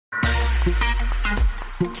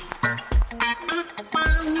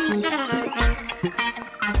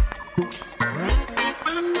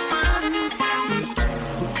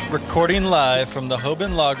Recording live from the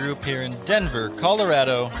Hoban Law Group here in Denver,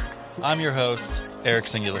 Colorado, I'm your host, Eric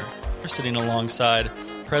Singular. We're sitting alongside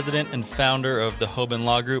President and founder of the Hoban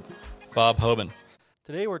Law Group, Bob Hoban.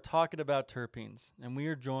 Today we're talking about terpenes, and we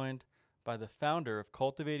are joined by the founder of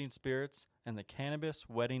Cultivating Spirits and the Cannabis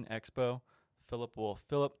Wedding Expo, Phillip Wolf.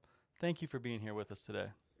 Phillip, thank you for being here with us today.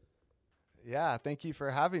 Yeah, thank you for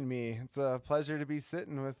having me. It's a pleasure to be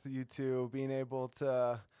sitting with you two, being able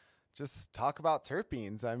to just talk about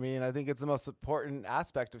terpenes. I mean, I think it's the most important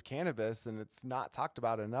aspect of cannabis, and it's not talked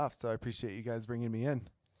about enough. So I appreciate you guys bringing me in.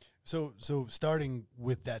 So starting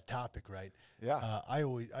with that topic, right? Yeah. I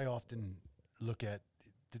often look at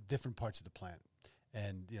the different parts of the plant,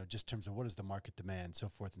 and just in terms of what is the market demand, so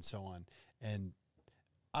forth and so on. And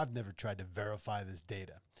I've never tried to verify this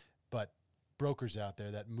data, but brokers out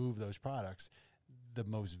there that move those products, the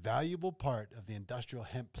most valuable part of the industrial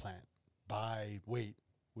hemp plant by weight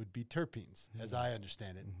would be terpenes, as I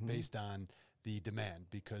understand it, based on the demand,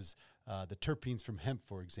 because the terpenes from hemp,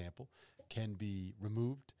 for example, can be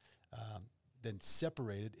removed, then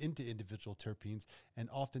separated into individual terpenes, and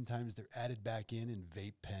oftentimes they're added back in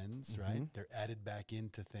vape pens, right? They're added back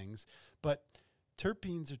into things. But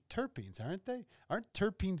terpenes are terpenes, aren't they? Aren't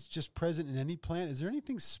terpenes just present in any plant? Is there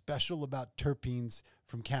anything special about terpenes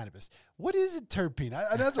from cannabis? What is a terpene?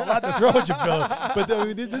 That's a lot to throw at you, Phillip. But I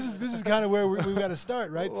mean, this is kind of where we've got to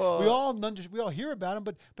start, right? Well, we all hear about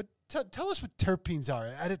them, but tell us what terpenes are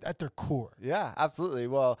at their core. Yeah, absolutely.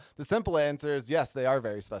 Well, the simple answer is yes, they are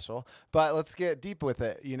very special, but let's get deep with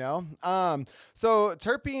it, So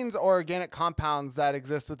terpenes are organic compounds that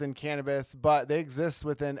exist within cannabis, but they exist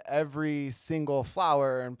within every single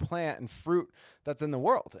flower and plant and fruit that's in the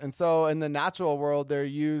world. And so in the natural world, they're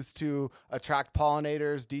used to attract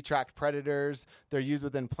pollinators, detract predators. They're used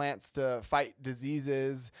within plants to fight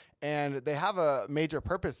diseases, and they have a major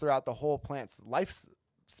purpose throughout the whole plant's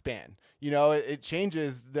lifespan. It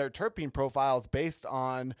changes their terpene profiles based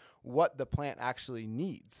on what the plant actually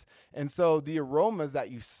needs. And so the aromas that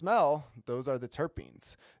you smell, those are the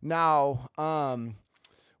terpenes. Now,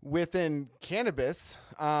 within cannabis,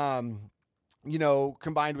 combined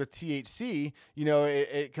with THC,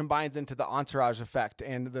 it combines into the entourage effect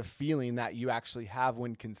and the feeling that you actually have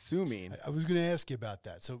when consuming. I was going to ask you about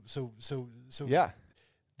that. So yeah.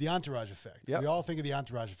 The entourage effect. Yep. We all think of the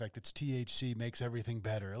entourage effect. It's THC makes everything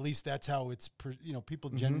better. At least that's how it's, people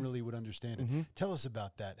generally would understand it. Tell us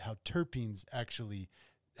about that, how terpenes actually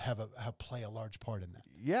play a large part in that.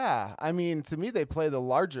 Yeah. I mean, to me, they play the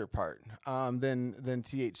larger part than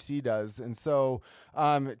THC does. And so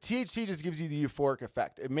THC just gives you the euphoric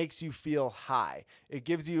effect. It makes you feel high. It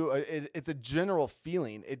gives you, it's a general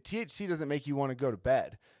feeling. THC doesn't make you want to go to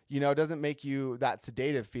bed. It doesn't make you that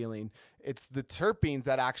sedative feeling. It's the terpenes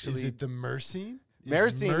that actually... Is it the myrcene?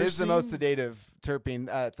 Myrcene is the most sedative terpene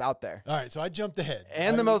that's out there. All right, so I jumped ahead.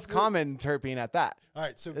 And the most common terpene at that. All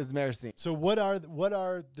right, so is myrcene. So what are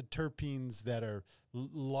the terpenes that are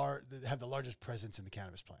that have the largest presence in the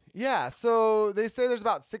cannabis plant? Yeah, so they say there's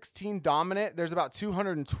about 16 dominant. There's about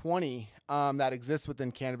 220 that exist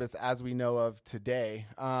within cannabis as we know of today.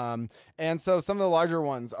 And so some of the larger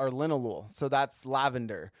ones are linalool. So that's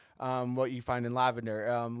lavender, what you find in lavender,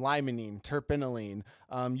 limonene, terpinolene,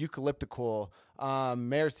 eucalyptical,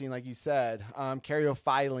 myrcene, like you said,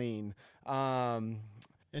 caryophyllene. And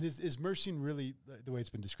is myrcene really, the way it's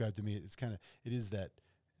been described to me, it's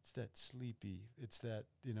that sleepy. It's that,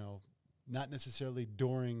 not necessarily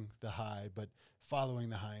during the high, but following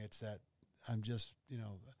the high. It's that I'm just,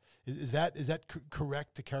 is that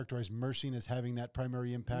correct to characterize myrcene as having that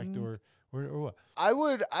primary impact or what? I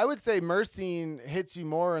would say myrcene hits you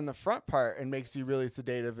more in the front part and makes you really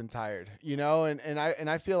sedative and tired, and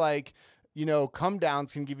I feel like, come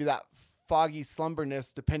downs can give you that foggy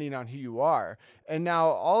slumberness depending on who you are. And now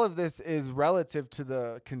all of this is relative to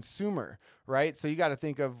the consumer, right? So you got to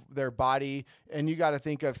think of their body and you got to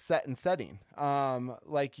think of set and setting,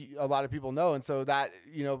 like a lot of people know. And so that,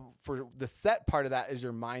 for the set part of that is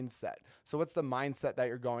your mindset. So what's the mindset that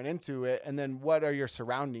you're going into it? And then what are your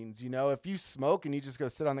surroundings? If you smoke and you just go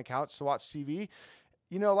sit on the couch to watch TV,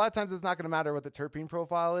 a lot of times it's not going to matter what the terpene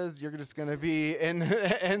profile is. You're just going to be in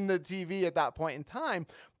the TV at that point in time.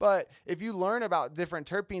 But if you learn about different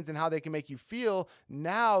terpenes and how they can make you feel,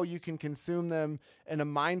 now you can consume them in a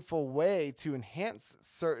mindful way to enhance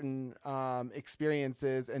certain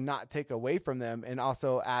experiences and not take away from them and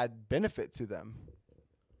also add benefit to them.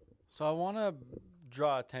 So I want to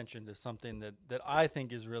draw attention to something that I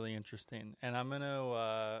think is really interesting. And I'm going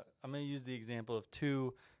to use the example of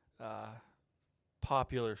two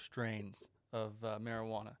popular strains of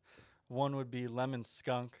marijuana. One would be lemon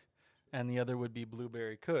skunk, and the other would be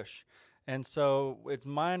blueberry kush. And so it's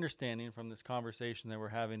my understanding from this conversation that we're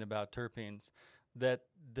having about terpenes that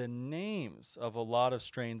the names of a lot of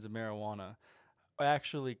strains of marijuana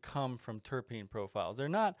actually come from terpene profiles. They're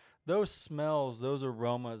not those smells, those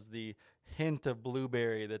aromas, the hint of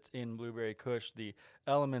blueberry that's in blueberry kush, the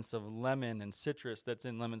elements of lemon and citrus that's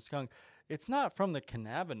in lemon skunk. It's not from the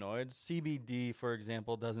cannabinoids. CBD, for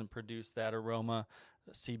example, doesn't produce that aroma.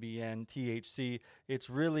 CBN, THC. It's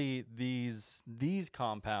really these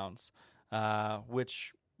compounds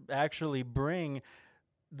which actually bring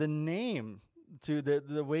the name to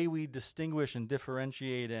the way we distinguish and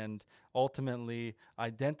differentiate and ultimately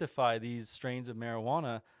identify these strains of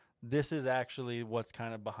marijuana. This is actually what's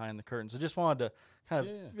kind of behind the curtain. So just wanted to kind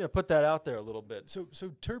of put that out there a little bit. So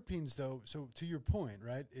terpenes, though, so to your point,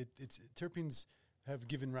 right, it's terpenes have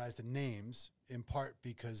given rise to names in part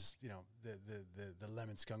because, you know, the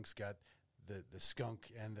lemon skunk's got the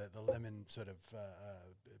skunk and the lemon sort of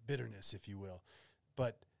bitterness, if you will.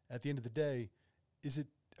 But at the end of the day,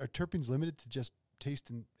 are terpenes limited to just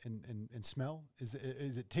taste and smell? Is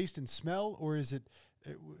it taste and smell, or is it,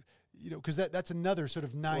 you know, because that's another sort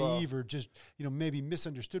of naive or just, you know, maybe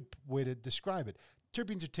misunderstood way to describe it.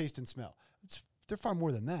 Terpenes are taste and smell. They're far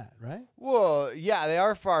more than that, right? Well, yeah, they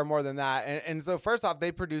are far more than that. And so first off,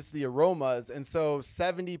 they produce the aromas. And so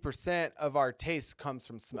 70% of our taste comes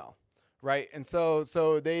from smell. Right. And so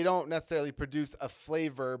they don't necessarily produce a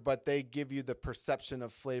flavor, but they give you the perception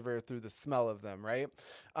of flavor through the smell of them. Right.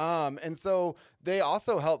 And so they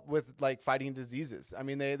also help with like fighting diseases. I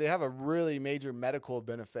mean, they have a really major medical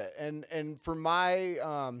benefit. And for my,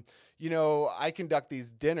 you know, I conduct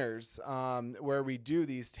these dinners where we do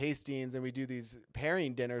these tastings and we do these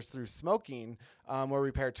pairing dinners through smoking where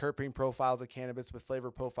we pair terpene profiles of cannabis with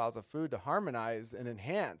flavor profiles of food to harmonize and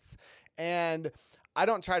enhance. And I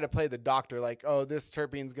don't try to play the doctor like, oh, this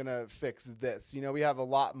terpene's going to fix this. You know, we have a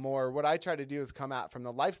lot more. What I try to do is come out from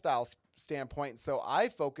the lifestyle standpoint. So I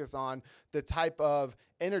focus on the type of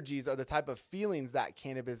energies or the type of feelings that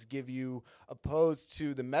cannabis give you opposed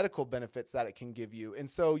to the medical benefits that it can give you. And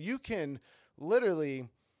so you can literally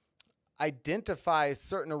identify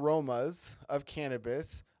certain aromas of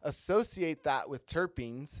cannabis, associate that with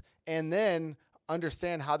terpenes, and then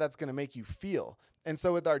understand how that's going to make you feel. And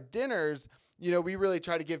so with our dinners, you know, we really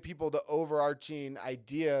try to give people the overarching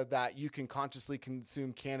idea that you can consciously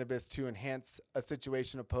consume cannabis to enhance a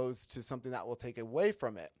situation opposed to something that will take away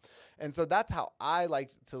from it. And so that's how I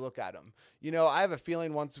like to look at them. You know, I have a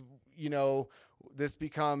feeling once, you know, this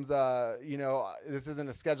becomes, you know, this isn't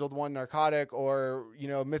a Scheduled I narcotic, or, you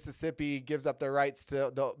know, Mississippi gives up their rights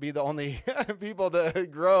to be the only people to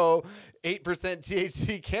grow 8%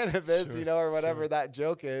 THC cannabis, you know, or whatever that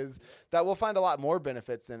joke is, that we'll find a lot more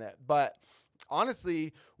benefits in it. But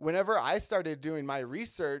honestly, whenever I started doing my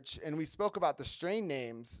research and we spoke about the strain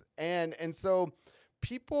names, and so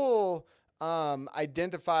people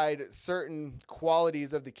identified certain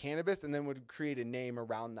qualities of the cannabis and then would create a name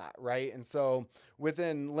around that, right? And so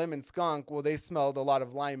within lemon skunk, well, they smelled a lot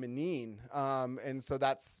of limonene, and so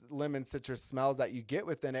that's lemon citrus smells that you get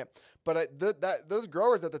within it. But those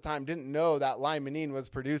growers at the time didn't know that limonene was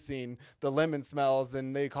producing the lemon smells,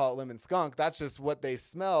 and they call it lemon skunk. That's just what they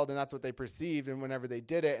smelled, and that's what they perceived, and whenever they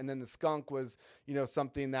did it. And then the skunk was, you know,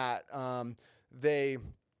 something that they,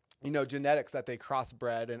 you know, genetics that they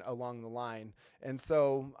crossbred and along the line. And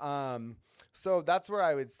so, so that's where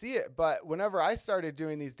I would see it. But whenever I started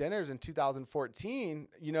doing these dinners in 2014,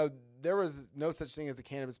 you know, there was no such thing as a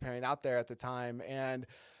cannabis pairing out there at the time. And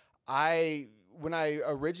when I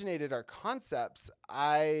originated our concepts,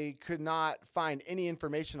 I could not find any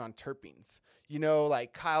information on terpenes. You know,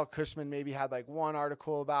 like Kyle Cushman maybe had like one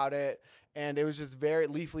article about it, and it was just very,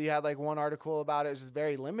 Leafly had like one article about it. It was just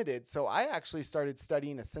very limited. So I actually started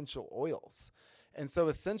studying essential oils. And so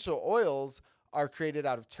essential oils are created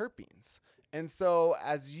out of terpenes. And so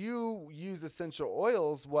as you use essential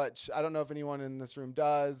oils, which I don't know if anyone in this room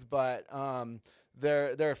does, but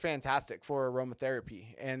they're fantastic for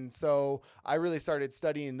aromatherapy. And so I really started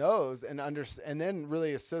studying those and then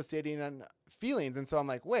really associating on feelings. And so I'm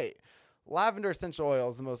like, wait, lavender essential oil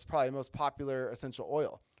is probably the most popular essential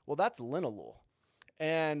oil. Well, that's linalool.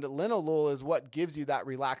 And linalool is what gives you that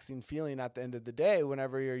relaxing feeling at the end of the day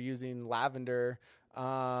whenever you're using lavender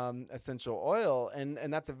essential oil. And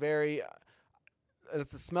that's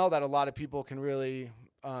it's a smell that a lot of people can really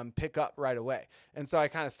pick up right away. And so I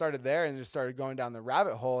kind of started there and just started going down the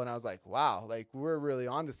rabbit hole. And I was like, wow, like we're really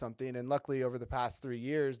onto something. And luckily over the past 3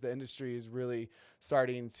 years, the industry is really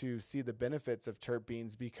starting to see the benefits of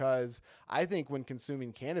terpenes, because I think when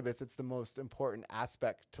consuming cannabis, it's the most important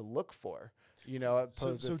aspect to look for,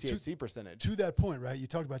 opposed to THC percentage. To that point, right? You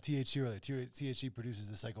talked about THC earlier. THC produces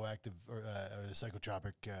the psychoactive or the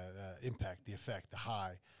psychotropic impact, the effect, the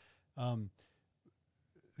high.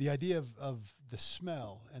 The idea of the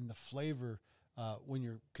smell and the flavor when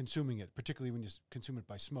you're consuming it, particularly when you consume it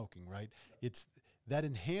by smoking, right? It's that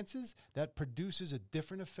enhances, that produces a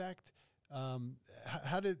different effect.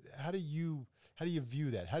 How do you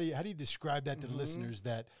view that? How do you describe that to the listeners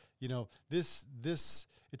that this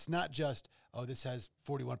it's not just this has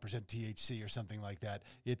 41% THC or something like that.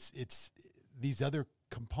 It's these other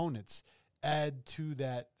components add to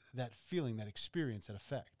that feeling, that experience, that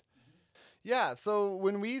effect. Yeah. So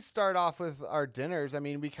when we start off with our dinners, I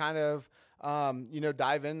mean, we kind of,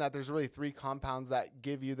 dive in that there's really 3 compounds that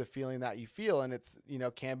give you the feeling that you feel. And it's,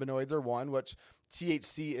 cannabinoids are one, which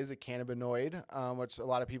THC is a cannabinoid, which a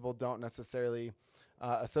lot of people don't necessarily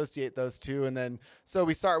associate those two. And then, so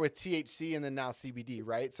we start with THC and then now CBD,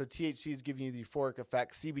 right? So THC is giving you the euphoric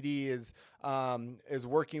effect. CBD is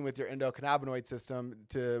working with your endocannabinoid system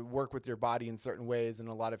to work with your body in certain ways, and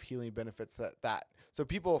a lot of healing benefits that. So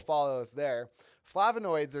people will follow us there.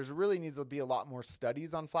 Flavonoids, there's really needs to be a lot more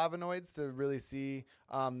studies on flavonoids to really see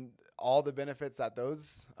all the benefits that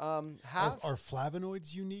those have. Are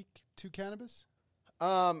flavonoids unique to cannabis?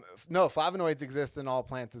 No, flavonoids exist in all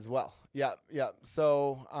plants as well. Yeah.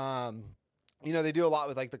 So, they do a lot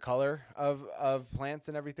with like the color of plants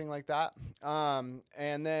and everything like that.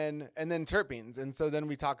 And then terpenes. And so then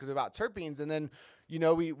we talked about terpenes, and then,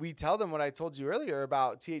 we tell them what I told you earlier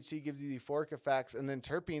about THC gives you the euphoric effects, and then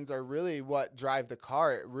terpenes are really what drive the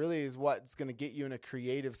car. It really is what's going to get you in a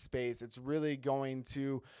creative space. It's really going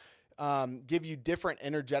to give you different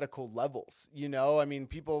energetical levels. I mean,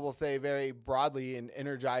 people will say very broadly in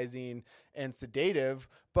energizing and sedative,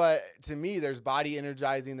 but to me, there's body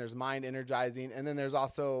energizing, there's mind energizing, and then there's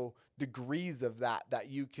also degrees of that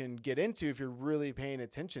you can get into if you're really paying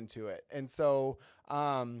attention to it. And so,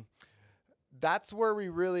 that's where we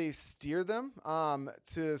really steer them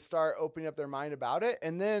to start opening up their mind about it.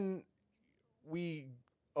 And then we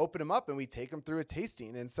open them up and we take them through a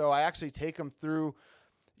tasting. And so I actually take them through,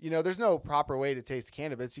 there's no proper way to taste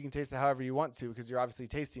cannabis. You can taste it however you want to because you're obviously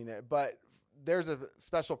tasting it. But there's a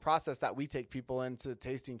special process that we take people into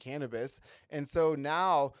tasting cannabis. And so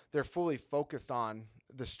now they're fully focused on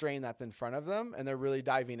the strain that's in front of them, and they're really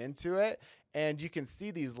diving into it. And you can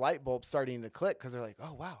see these light bulbs starting to click because they're like,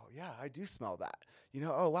 oh, wow, yeah, I do smell that.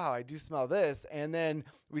 Oh, wow, I do smell this. And then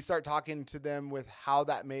we start talking to them with how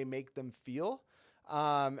that may make them feel.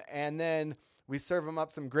 And then we serve them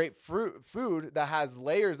up some great food that has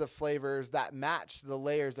layers of flavors that match the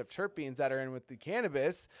layers of terpenes that are in with the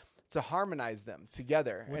cannabis to harmonize them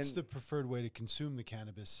together. What's the preferred way to consume the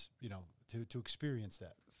cannabis, to experience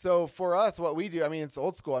that? So for us, what we do, I mean, it's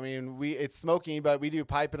old school. I mean, it's smoking, but we do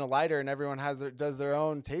pipe and a lighter, and everyone does their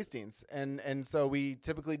own tastings. And so we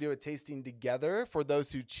typically do a tasting together for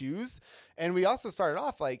those who choose. And we also started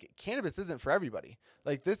off like cannabis isn't for everybody.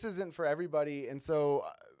 Like this isn't for everybody. And so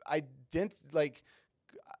I didn't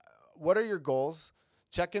what are your goals?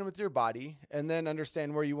 Check in with your body and then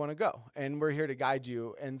understand where you want to go. And we're here to guide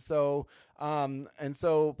you. And so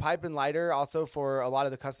pipe and lighter also for a lot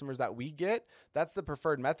of the customers that we get, that's the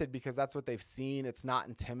preferred method because that's what they've seen. It's not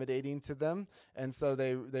intimidating to them. And so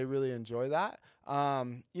they really enjoy that.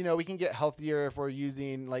 We can get healthier if we're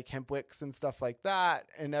using like hemp wicks and stuff like that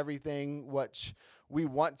and everything, which we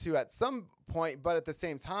want to at some point, but at the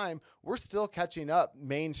same time, we're still catching up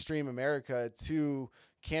mainstream America to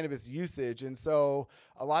cannabis usage. And so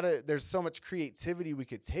there's so much creativity we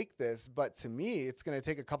could take this, but to me, it's going to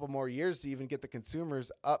take a couple more years to even get the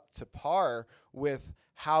consumers up to par with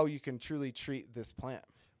how you can truly treat this plant.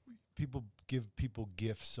 People give people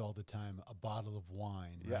gifts all the time, a bottle of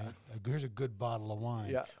wine, right? Yeah. Here's a good bottle of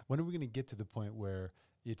wine. Yeah. When are we going to get to the point where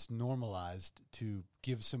it's normalized to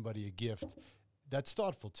give somebody a gift that's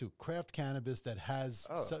thoughtful too? Craft cannabis that has,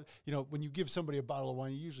 when you give somebody a bottle of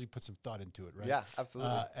wine, you usually put some thought into it, right? Yeah,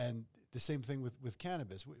 absolutely. And the same thing with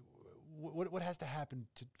cannabis. What has to happen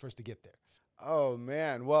for us to get there? Oh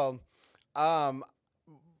man. Well, I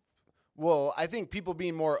think people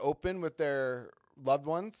being more open with their loved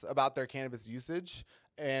ones about their cannabis usage,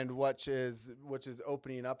 and which is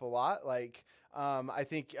opening up a lot. Like,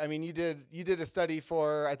 you did a study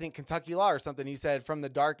for, I think, Kentucky Law or something. You said from the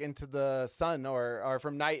dark into the sun or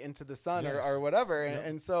from night into the sun. Yes. or whatever. Yep.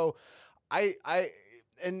 And so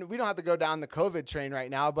and we don't have to go down the COVID train right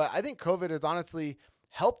now, but I think COVID has honestly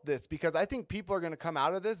helped this, because I think people are going to come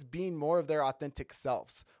out of this being more of their authentic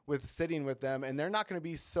selves with sitting with them, and they're not going to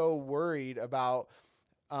be so worried about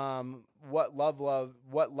what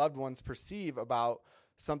loved ones perceive about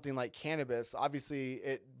something like cannabis. Obviously,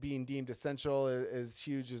 it being deemed essential is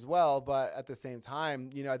huge as well, but at the same time,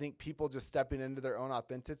 you know, I think people just stepping into their own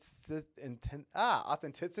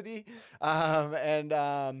authenticity,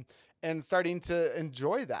 and starting to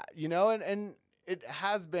enjoy that, you know, and it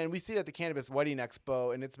has been, we see it at the Cannabis Wedding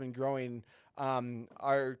Expo, and it's been growing.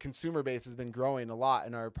 Our consumer base has been growing a lot,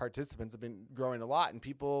 and our participants have been growing a lot, and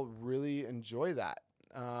people really enjoy that.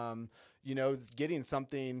 You know, it's getting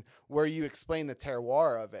something where you explain the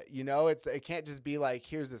terroir of it. You know, it can't just be like,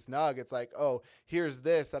 here's this nug. It's like, oh, here's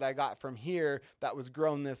this that I got from here that was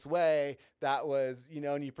grown this way. That was, you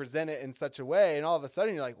know, and you present it in such a way, and all of a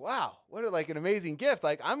sudden you're like, wow, what like an amazing gift.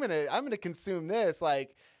 Like I'm going to consume this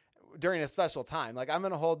like during a special time. Like I'm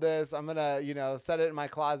going to hold this, I'm going to, you know, set it in my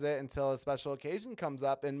closet until a special occasion comes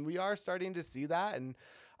up. And we are starting to see that. And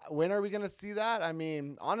when are we going to see that? I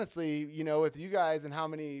mean, honestly, you know, with you guys and how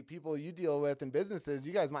many people you deal with in businesses,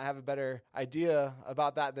 you guys might have a better idea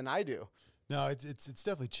about that than I do. No, it's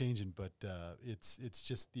definitely changing, but it's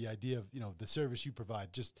just the idea of, you know, the service you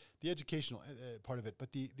provide, just the educational part of it,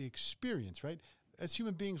 but the experience, right? As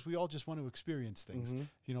human beings, we all just want to experience things. Mm-hmm.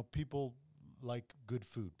 You know, people like good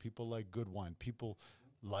food, people like good wine, people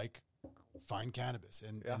like fine cannabis,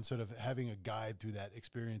 and sort of having a guide through that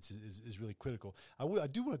experience is really critical. I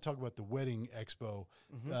do want to talk about the wedding expo,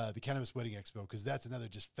 the Cannabis Wedding Expo, because that's another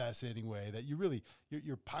just fascinating way that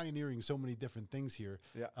you're pioneering so many different things here,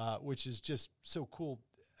 which is just so cool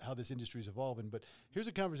how this industry is evolving. But here's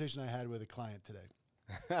a conversation I had with a client today.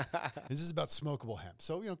 This is about smokable hemp.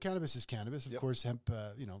 So, you know, cannabis is cannabis. Of course, hemp,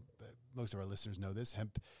 you know, most of our listeners know this.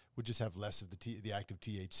 Hemp would just have less of the active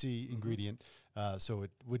THC ingredient, so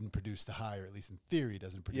it wouldn't produce the high, or at least in theory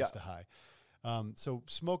doesn't produce the high. So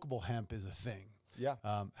smokable hemp is a thing. Yeah.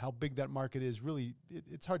 How big that market is, really,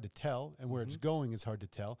 it's hard to tell, and where it's going is hard to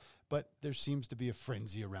tell, but there seems to be a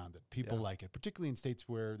frenzy around it. People like it, particularly in states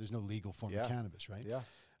where there's no legal form of cannabis, right? Yeah.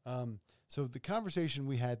 So the conversation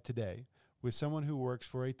we had today with someone who works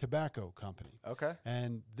for a tobacco company. Okay.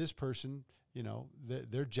 And this person, you know,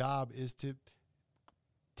 their job is to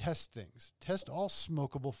test things, test all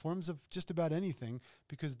smokable forms of just about anything,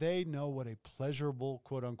 because they know what a pleasurable,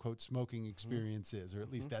 quote unquote, smoking experience is, or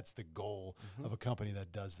at least that's the goal of a company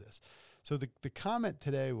that does this. So the comment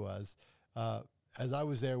today was, as I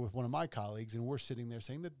was there with one of my colleagues, and we're sitting there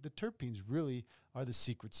saying that the terpenes really are the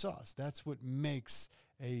secret sauce. That's what makes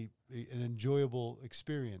an enjoyable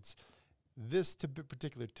experience. This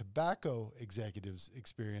particular tobacco executive's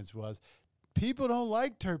experience was, people don't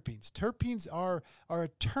like terpenes. Terpenes are a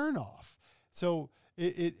turnoff. So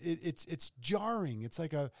it's jarring. It's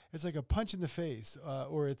like a punch in the face,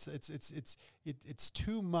 or it's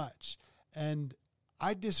too much. And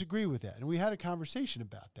I disagree with that. And we had a conversation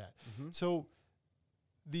about that. So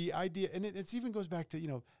the idea, and it even goes back to, you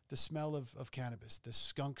know, the smell of cannabis, the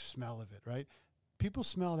skunk smell of it, right? People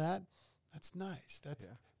smell that. That's nice.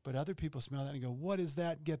 But other people smell that and go, what is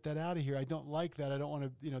that? Get that out of here. I don't like that. I don't want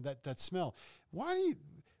to, you know, that smell. Why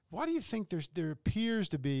do you think there appears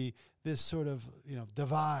to be this sort of, you know,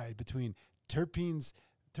 divide between terpenes?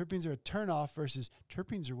 Terpenes are a turnoff versus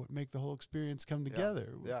terpenes are what make the whole experience come together.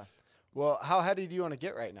 Yeah. Well, how heady do you want to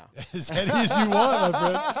get right now? As heady as you want,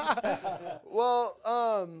 my friend.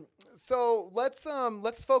 Well, so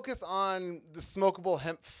let's focus on the smokable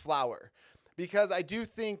hemp flower. Because I do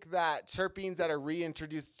think that terpenes that are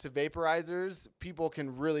reintroduced to vaporizers, people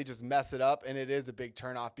can really just mess it up, and it is a big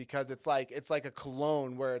turnoff, because it's like a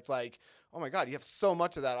cologne where it's like, oh my God, you have so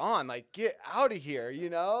much of that on, like get out of here, you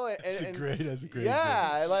know? That's a great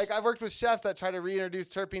yeah, thing. like I've worked with chefs that try to reintroduce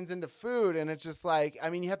terpenes into food, and it's just like, I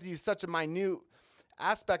mean, you have to use such a minute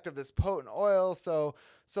aspect of this potent oil. So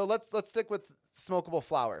let's stick with smokable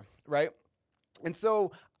flower, right? And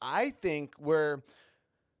so I think where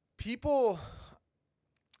people,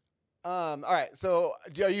 all right, so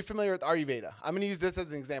are you familiar with Ayurveda? I'm going to use this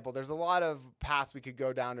as an example. There's a lot of paths we could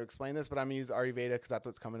go down to explain this, but I'm going to use Ayurveda because that's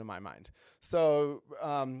what's coming to my mind. So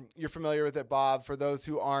you're familiar with it, Bob. For those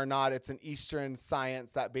who are not, it's an Eastern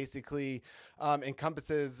science that basically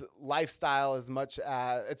encompasses lifestyle as much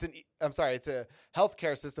as, it's a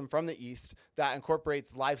healthcare system from the East that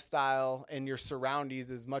incorporates lifestyle and your surroundings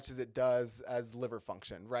as much as it does as liver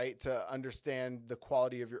function, right? To understand the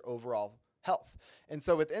quality of your overall health. And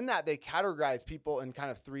so within that, they categorize people in kind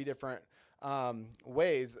of three different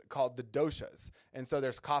ways called the doshas. And so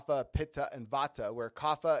there's kapha, pitta, and vata, where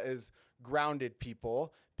kapha is grounded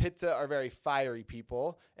people. Pitta are very fiery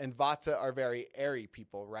people, and Vata are very airy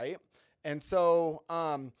people, right? And so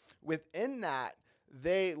within that,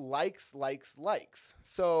 they likes.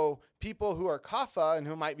 So people who are Kapha and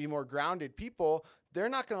who might be more grounded people, they're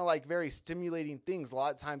not going to like very stimulating things. A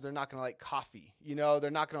lot of times they're not going to like coffee, they're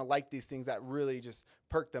not going to like these things that really just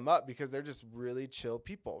perk them up because they're just really chill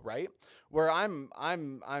people, right? Where I'm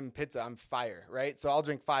Pitta, I'm fire, right? So I'll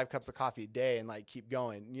drink 5 cups of coffee a day and like keep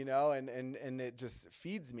going, and it just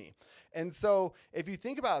feeds me. And so if you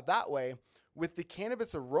think about it that way, with the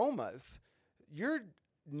cannabis aromas, your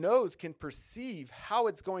nose can perceive how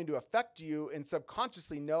it's going to affect you and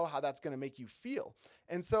subconsciously know how that's going to make you feel.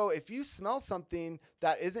 And so if you smell something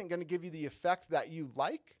that isn't going to give you the effect that you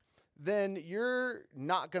like, then you're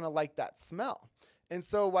not going to like that smell. And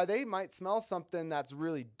so while they might smell something that's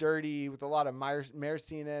really dirty with a lot of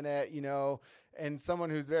myrcene in it, and someone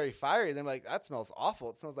who's very fiery, they're like, that smells awful.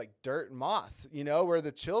 It smells like dirt and moss, where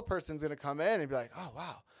the chill person's going to come in and be like, oh,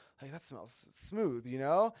 wow. Like that smells smooth,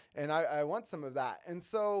 and I want some of that. And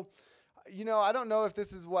so, I don't know if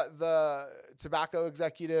this is what the tobacco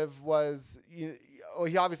executive was.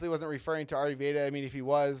 He obviously wasn't referring to Ayurveda. I mean, if he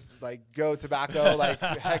was, like, go tobacco, like,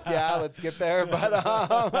 heck yeah, let's get there. But,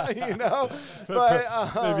 maybe not.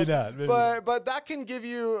 Maybe. But that can give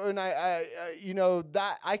you, and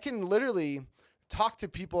that I can literally talk to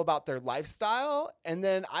people about their lifestyle, and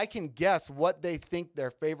then I can guess what they think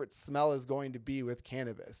their favorite smell is going to be with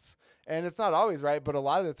cannabis. And it's not always right, but a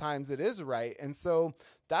lot of the times it is right. And so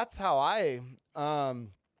that's how I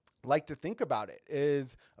like to think about it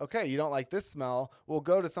is, okay, you don't like this smell. We'll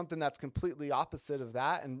go to something that's completely opposite of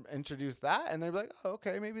that and introduce that. And they're like, oh,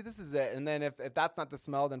 okay, maybe this is it. And then if that's not the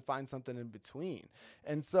smell, then find something in between.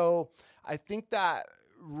 And so I think that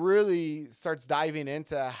really starts diving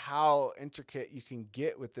into how intricate you can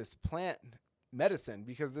get with this plant medicine,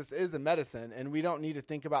 because this is a medicine, and we don't need to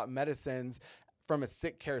think about medicines from a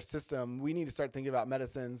sick care system. We need to start thinking about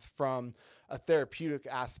medicines from a therapeutic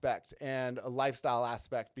aspect and a lifestyle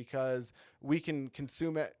aspect, because we can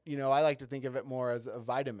consume it. I like to think of it more as a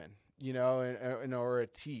vitamin, or a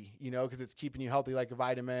tea, because it's keeping you healthy like a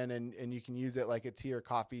vitamin, and you can use it like a tea or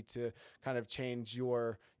coffee to kind of change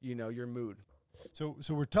your mood. So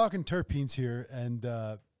we're talking terpenes here, and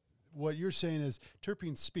what you're saying is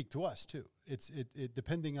terpenes speak to us too. It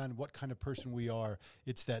depending on what kind of person we are,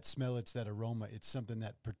 it's that smell, it's that aroma, it's something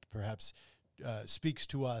that perhaps speaks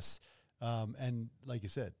to us. And like you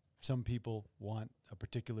said, some people want a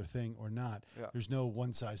particular thing or not. Yeah. There's no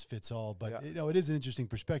one size fits all, but it is an interesting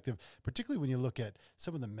perspective, particularly when you look at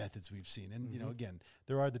some of the methods we've seen. And again,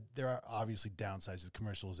 there are obviously downsides to the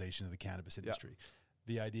commercialization of the cannabis industry. Yeah.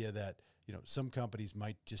 The idea that some companies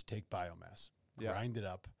might just take biomass, grind it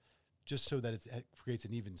up, just so that it creates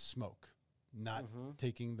an even smoke, not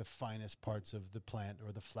taking the finest parts of the plant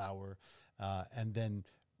or the flower, and then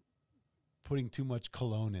putting too much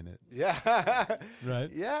cologne in it. Yeah. Right?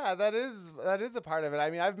 Yeah, that is a part of it. I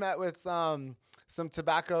mean, I've met with some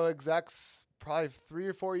tobacco execs probably 3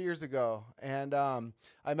 or 4 years ago. And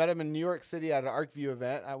I met him in New York City at an ArcView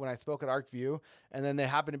event when I spoke at ArcView. And then they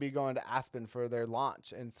happened to be going to Aspen for their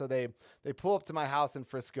launch. And so they pull up to my house in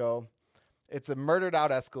Frisco. It's a murdered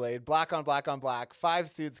out Escalade, black on black on black, 5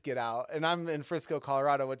 suits get out. And I'm in Frisco,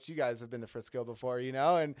 Colorado, which you guys have been to Frisco before,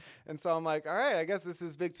 And so I'm like, all right, I guess this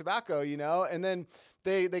is big tobacco, And then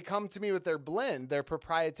they come to me with their blend, their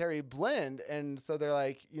proprietary blend. And so they're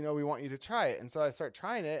like, we want you to try it. And so I start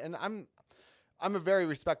trying it. And I'm a very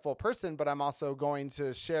respectful person, but I'm also going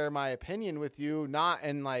to share my opinion with you, not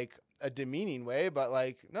in like a demeaning way, but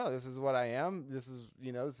like, no, this is what I am. This is,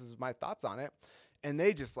 this is my thoughts on it. And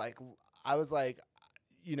they just like, I was like,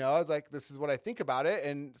 this is what I think about it.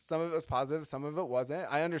 And some of it was positive, some of it wasn't.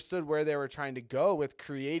 I understood where they were trying to go with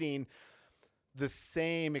creating the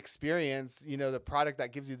same experience, the product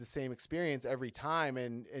that gives you the same experience every time.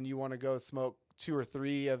 And you want to go smoke 2 or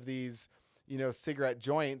 3 of these, cigarette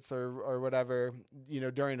joints or whatever,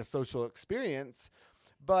 during a social experience.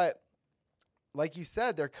 But like you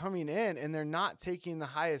said, they're coming in and they're not taking the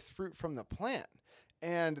highest fruit from the plant.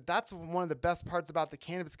 And that's one of the best parts about the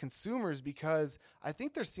cannabis consumers, because I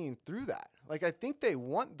think they're seeing through that. Like, I think they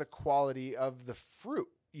want the quality of the fruit,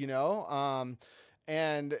 and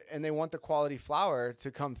they want the quality flower to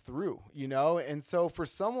come through, And so for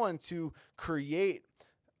someone to create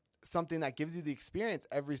something that gives you the experience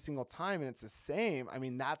every single time and it's the same, I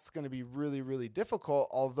mean, that's going to be really, really difficult.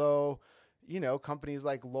 Although, companies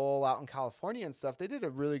like Lowell out in California and stuff, they did a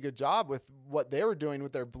really good job with what they were doing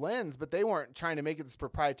with their blends, but they weren't trying to make it this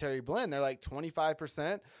proprietary blend. They're like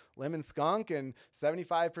 25% lemon skunk and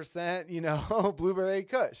 75%, blueberry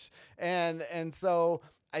kush. And so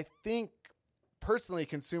I think personally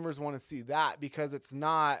consumers want to see that because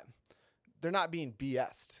they're not being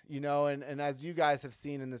BS'd, and as you guys have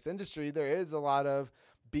seen in this industry, there is a lot of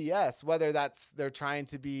BS, whether that's they're trying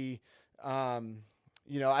to be, I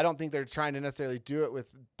don't think they're trying to necessarily do it with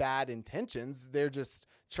bad intentions. They're just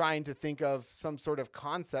trying to think of some sort of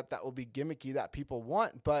concept that will be gimmicky that people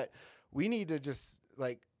want. But we need to just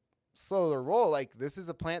like slow the roll. Like, this is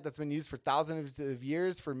a plant that's been used for thousands of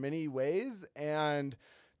years for many ways. And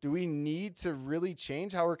do we need to really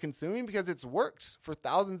change how we're consuming? Because it's worked for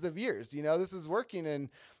thousands of years. This is working in,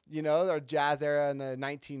 our jazz era in the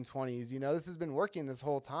 1920s. This has been working this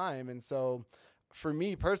whole time. And so for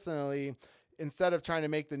me personally, instead of trying to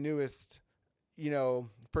make the newest,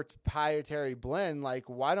 proprietary blend, like,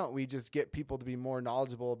 why don't we just get people to be more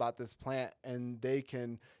knowledgeable about this plant, and they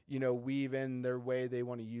can, weave in their way they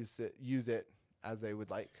want to use it as they would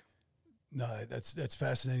like. No, that's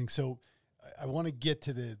fascinating. So I want to get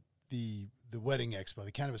to the wedding expo,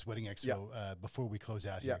 the cannabis wedding expo, before we close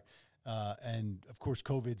out here. And of course,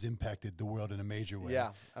 COVID's impacted the world in a major way.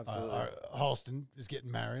 Yeah, absolutely. Halston is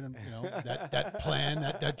getting married, and that plan,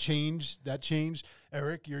 that changed.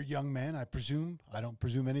 Eric, you're a young man. I don't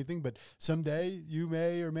presume anything, but someday you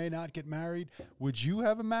may or may not get married. Would you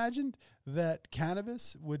have imagined that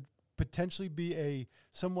cannabis would potentially be a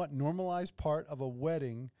somewhat normalized part of a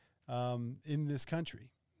wedding in this country?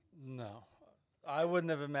 No, I wouldn't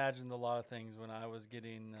have imagined a lot of things when I was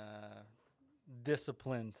getting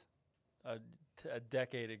disciplined a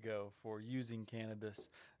decade ago for using cannabis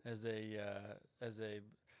as a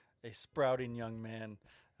sprouting young man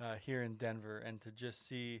here in Denver, and to just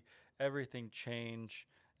see everything change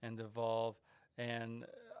and evolve. And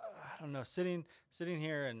I don't know, sitting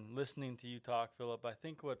here and listening to you talk, Phillip, I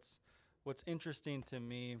think what's interesting to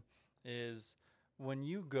me is when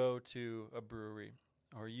you go to a brewery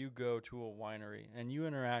or you go to a winery and you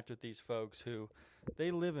interact with these folks who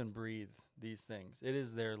they live and breathe these things. It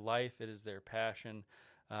is their life. It is their passion.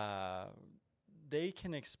 They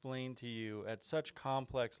can explain to you at such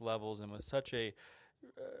complex levels and with such an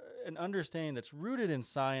understanding that's rooted in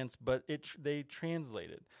science, but they translate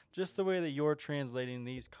it just the way that you're translating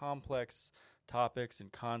these complex topics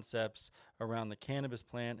and concepts around the cannabis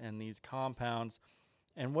plant and these compounds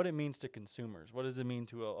and what it means to consumers. What does it mean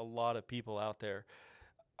to a lot of people out there?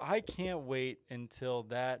 I can't wait until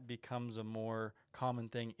that becomes a more common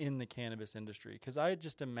thing in the cannabis industry, because I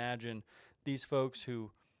just imagine these folks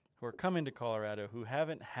who are coming to Colorado who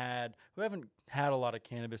haven't had a lot of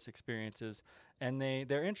cannabis experiences, and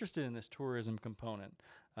they're interested in this tourism component,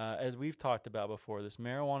 as we've talked about before, this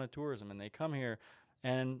marijuana tourism, and they come here.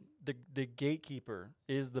 And the gatekeeper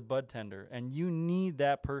is the bud tender, and you need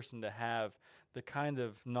that person to have the kind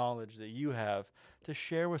of knowledge that you have to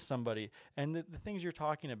share with somebody. And the things you're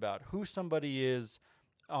talking about, who somebody is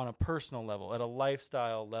on a personal level, at a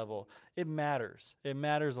lifestyle level, it matters. It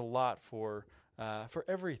matters a lot for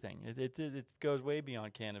everything. It goes way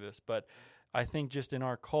beyond cannabis. But I think just in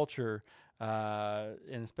our culture,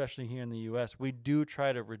 and especially here in the U.S., we do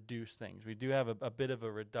try to reduce things. We do have a bit of a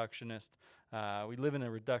reductionist. We live in a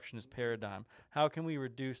reductionist paradigm. How can we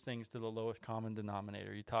reduce things to the lowest common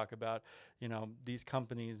denominator? You talk about, these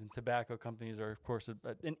companies, and tobacco companies are, of course,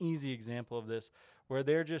 an easy example of this, where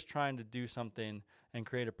they're just trying to do something and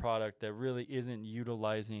create a product that really isn't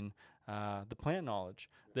utilizing the plant knowledge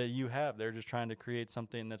that you have. They're just trying to create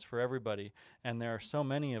something that's for everybody. And there are so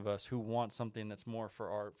many of us who want something that's more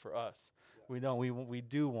for us. We don't. We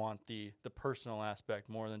do want the personal aspect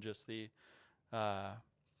more than just the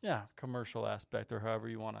commercial aspect, or however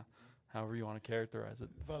you want to characterize it.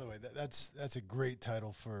 By the way, that's a great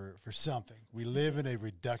title for something. We live in a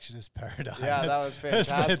reductionist paradigm. Yeah, that was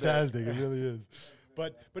fantastic. That's fantastic. It really is.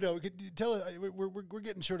 But no, tell we're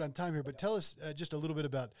getting short on time here. But tell us just a little bit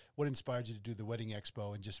about what inspired you to do the wedding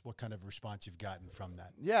expo, and just what kind of response you've gotten from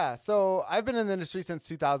that. Yeah, so I've been in the industry since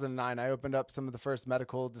 2009. I opened up some of the first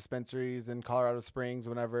medical dispensaries in Colorado Springs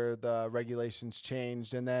whenever the regulations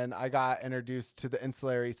changed, and then I got introduced to the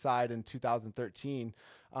ancillary side in 2013.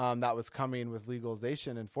 That was coming with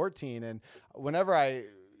legalization in 2014, and whenever I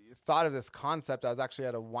thought of this concept, I was actually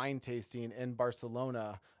at a wine tasting in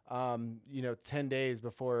Barcelona. 10 days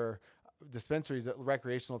before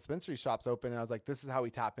recreational dispensary shops open. And I was like, this is how we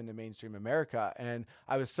tap into mainstream America. And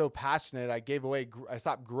I was so passionate. I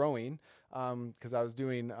stopped growing because I was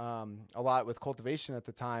doing a lot with cultivation at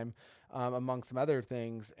the time, among some other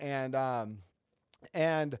things. And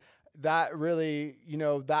that really,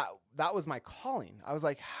 that was my calling. I was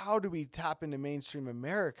like, how do we tap into mainstream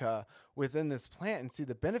America within this plant and see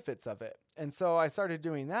the benefits of it? And so I started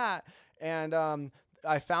doing that. And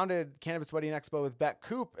I founded Cannabis Wedding Expo with Beck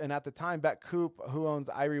Coop. And at the time, Beck Coop, who owns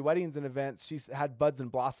Irie Weddings and Events, she had Buds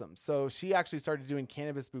and Blossoms. So she actually started doing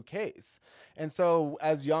cannabis bouquets. And so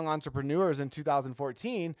as young entrepreneurs in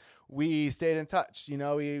 2014, we stayed in touch. You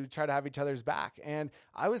know, we tried to have each other's back. And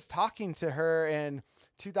I was talking to her in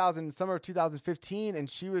summer of 2015, and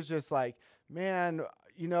she was just like, man,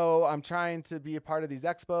 you know, I'm trying to be a part of these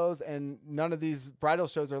expos, and none of these bridal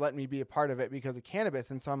shows are letting me be a part of it because of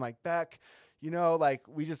cannabis. And so I'm like, Beck, you know, like,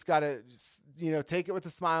 we just got to, you know, take it with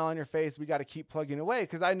a smile on your face. We got to keep plugging away,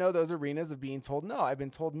 because I know those arenas of being told no. I've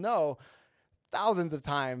been told no thousands of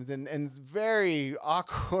times and very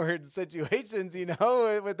awkward situations, you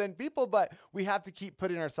know, within people, but we have to keep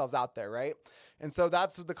putting ourselves out there, right? And so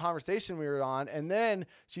that's the conversation we were on. And then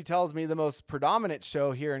she tells me the most predominant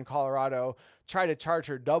show here in Colorado tried to charge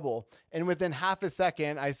her double. And within half a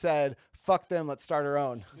second, I said, fuck them, let's start our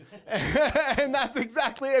own. And that's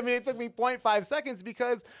exactly, I mean, it took me 0.5 seconds,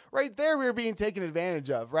 because right there we were being taken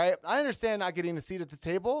advantage of, right? I understand not getting a seat at the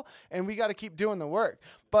table, and we got to keep doing the work.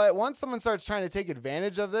 But once someone starts trying to take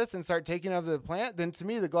advantage of this and start taking over the plant, then to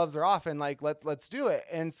me, the gloves are off, and like, let's do it.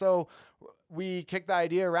 And so we kicked the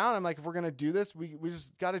idea around. I'm like, if we're going to do this, we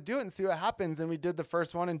just got to do it and see what happens. And we did the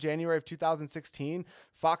first one in January of 2016.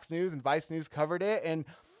 Fox News and Vice News covered it. And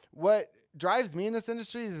what drives me in this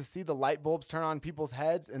industry is to see the light bulbs turn on people's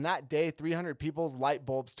heads. And that day, 300 people's light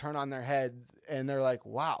bulbs turn on their heads, and they're like,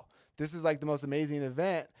 wow, this is like the most amazing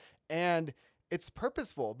event. And it's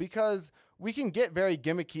purposeful, because we can get very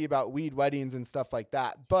gimmicky about weed weddings and stuff like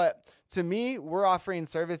that. But to me, we're offering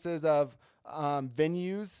services of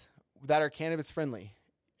venues that are cannabis friendly.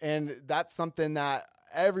 And that's something that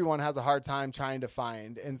everyone has a hard time trying to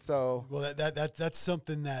find. And so, well, that's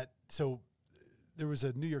something that, so there was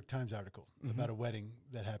a New York Times article about a wedding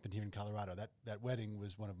that happened here in Colorado. That wedding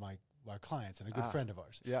was one of our clients and a good friend of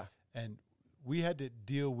ours. Yeah. And we had to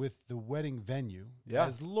deal with the wedding venue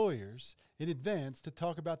as lawyers in advance to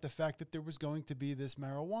talk about the fact that there was going to be this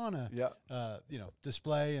marijuana,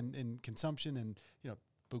 display and consumption, and,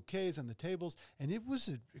 bouquets on the tables. And it was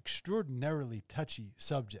an extraordinarily touchy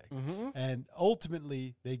subject. And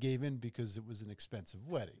ultimately they gave in because it was an expensive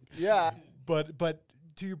wedding. Yeah. But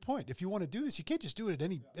to your point, if you want to do this, you can't just do it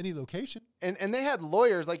at any location. And they had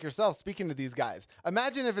lawyers like yourself speaking to these guys.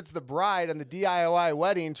 Imagine if it's the bride on the DIY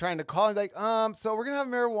wedding trying to call and be like, so we're going to have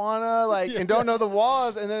marijuana, and don't know the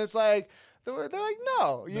laws. And then it's like, they're like,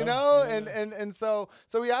 no, you know? And so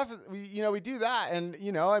we do that. And,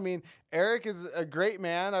 I mean, Eric is a great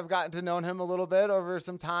man. I've gotten to know him a little bit over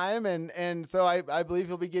some time. And so I believe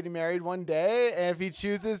he'll be getting married one day, and if he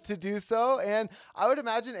chooses to do so. And I would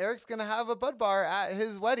imagine Eric's going to have a bud bar at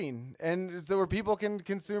his wedding, and so where people can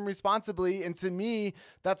consume responsibly. And to me,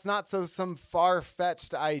 that's not some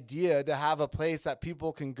far-fetched idea to have a place that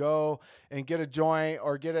people can go and get a joint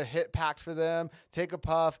or get a hit packed for them, take a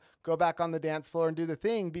puff, go back on the dance floor and do the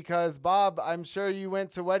thing. Because Bob, I'm sure you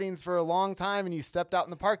went to weddings for a long time, and you stepped out in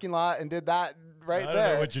the parking lot and did that right there. I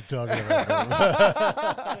don't know what you're talking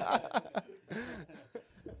about.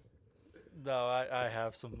 No, I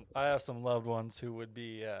have some loved ones who would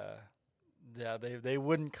be, they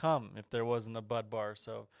wouldn't come if there wasn't a bud bar.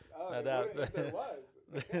 So if there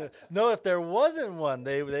was. No, if there wasn't one,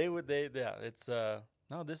 they would. It's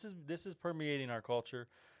no. This is permeating our culture,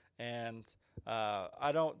 and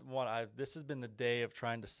I don't want. This has been the day of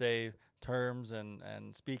trying to say terms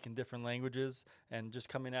and speak in different languages, and just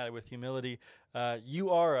coming at it with humility. You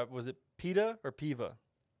are was it PETA or PIVA?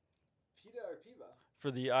 PETA or PIVA?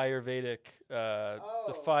 For the Ayurvedic,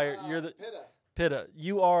 the fire. You're the PETA. PETA.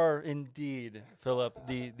 You are indeed, Phillip,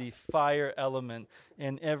 the fire element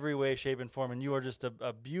in every way, shape, and form, and you are just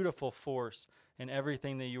a beautiful force in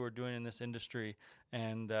everything that you are doing in this industry.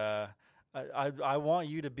 And I want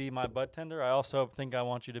you to be my bud tender. I also think I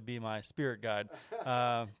want you to be my spirit guide.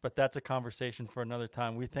 But that's a conversation for another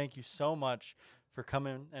time. We thank you so much for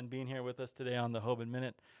coming and being here with us today on the Hoban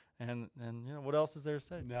Minute. And what else is there to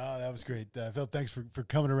say? No, that was great. Phillip, thanks for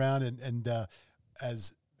coming around. And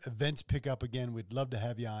as events pick up again, we'd love to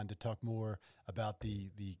have you on to talk more about the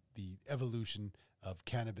evolution of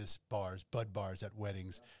cannabis bars, bud bars at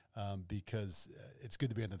weddings, because it's good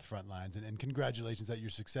to be on the front lines. And congratulations at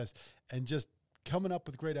your success and just coming up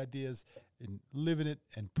with great ideas and living it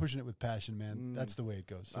and pushing it with passion, man. That's the way it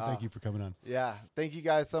goes. So thank you for coming on. Yeah. Thank you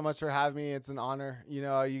guys so much for having me. It's an honor.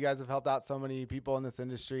 You guys have helped out so many people in this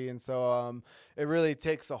industry. And so it really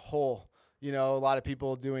takes a whole you know, a lot of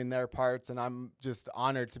people doing their parts, and I'm just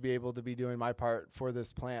honored to be able to be doing my part for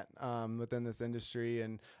this plant within this industry.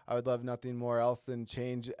 And I would love nothing more else than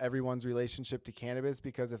change everyone's relationship to cannabis,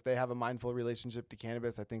 because if they have a mindful relationship to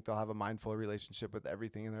cannabis, I think they'll have a mindful relationship with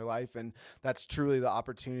everything in their life. And that's truly the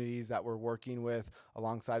opportunities that we're working with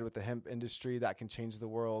alongside with the hemp industry that can change the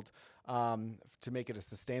world. To make it a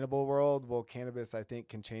sustainable world, well, cannabis, I think,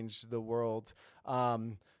 can change the world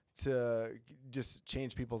to just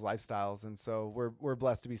change people's lifestyles. And so we're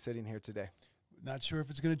blessed to be sitting here today. Not sure if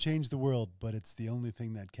it's going to change the world, but it's the only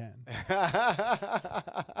thing that can.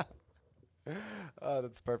 Oh,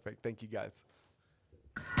 that's perfect. Thank you, guys.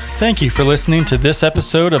 Thank you for listening to this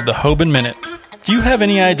episode of the Hoban Minute. Do you have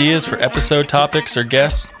any ideas for episode topics or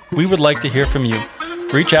guests? We would like to hear from you.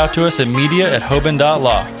 Reach out to us at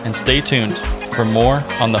media@hoban.law and stay tuned for more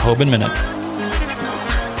on the Hoban Minute.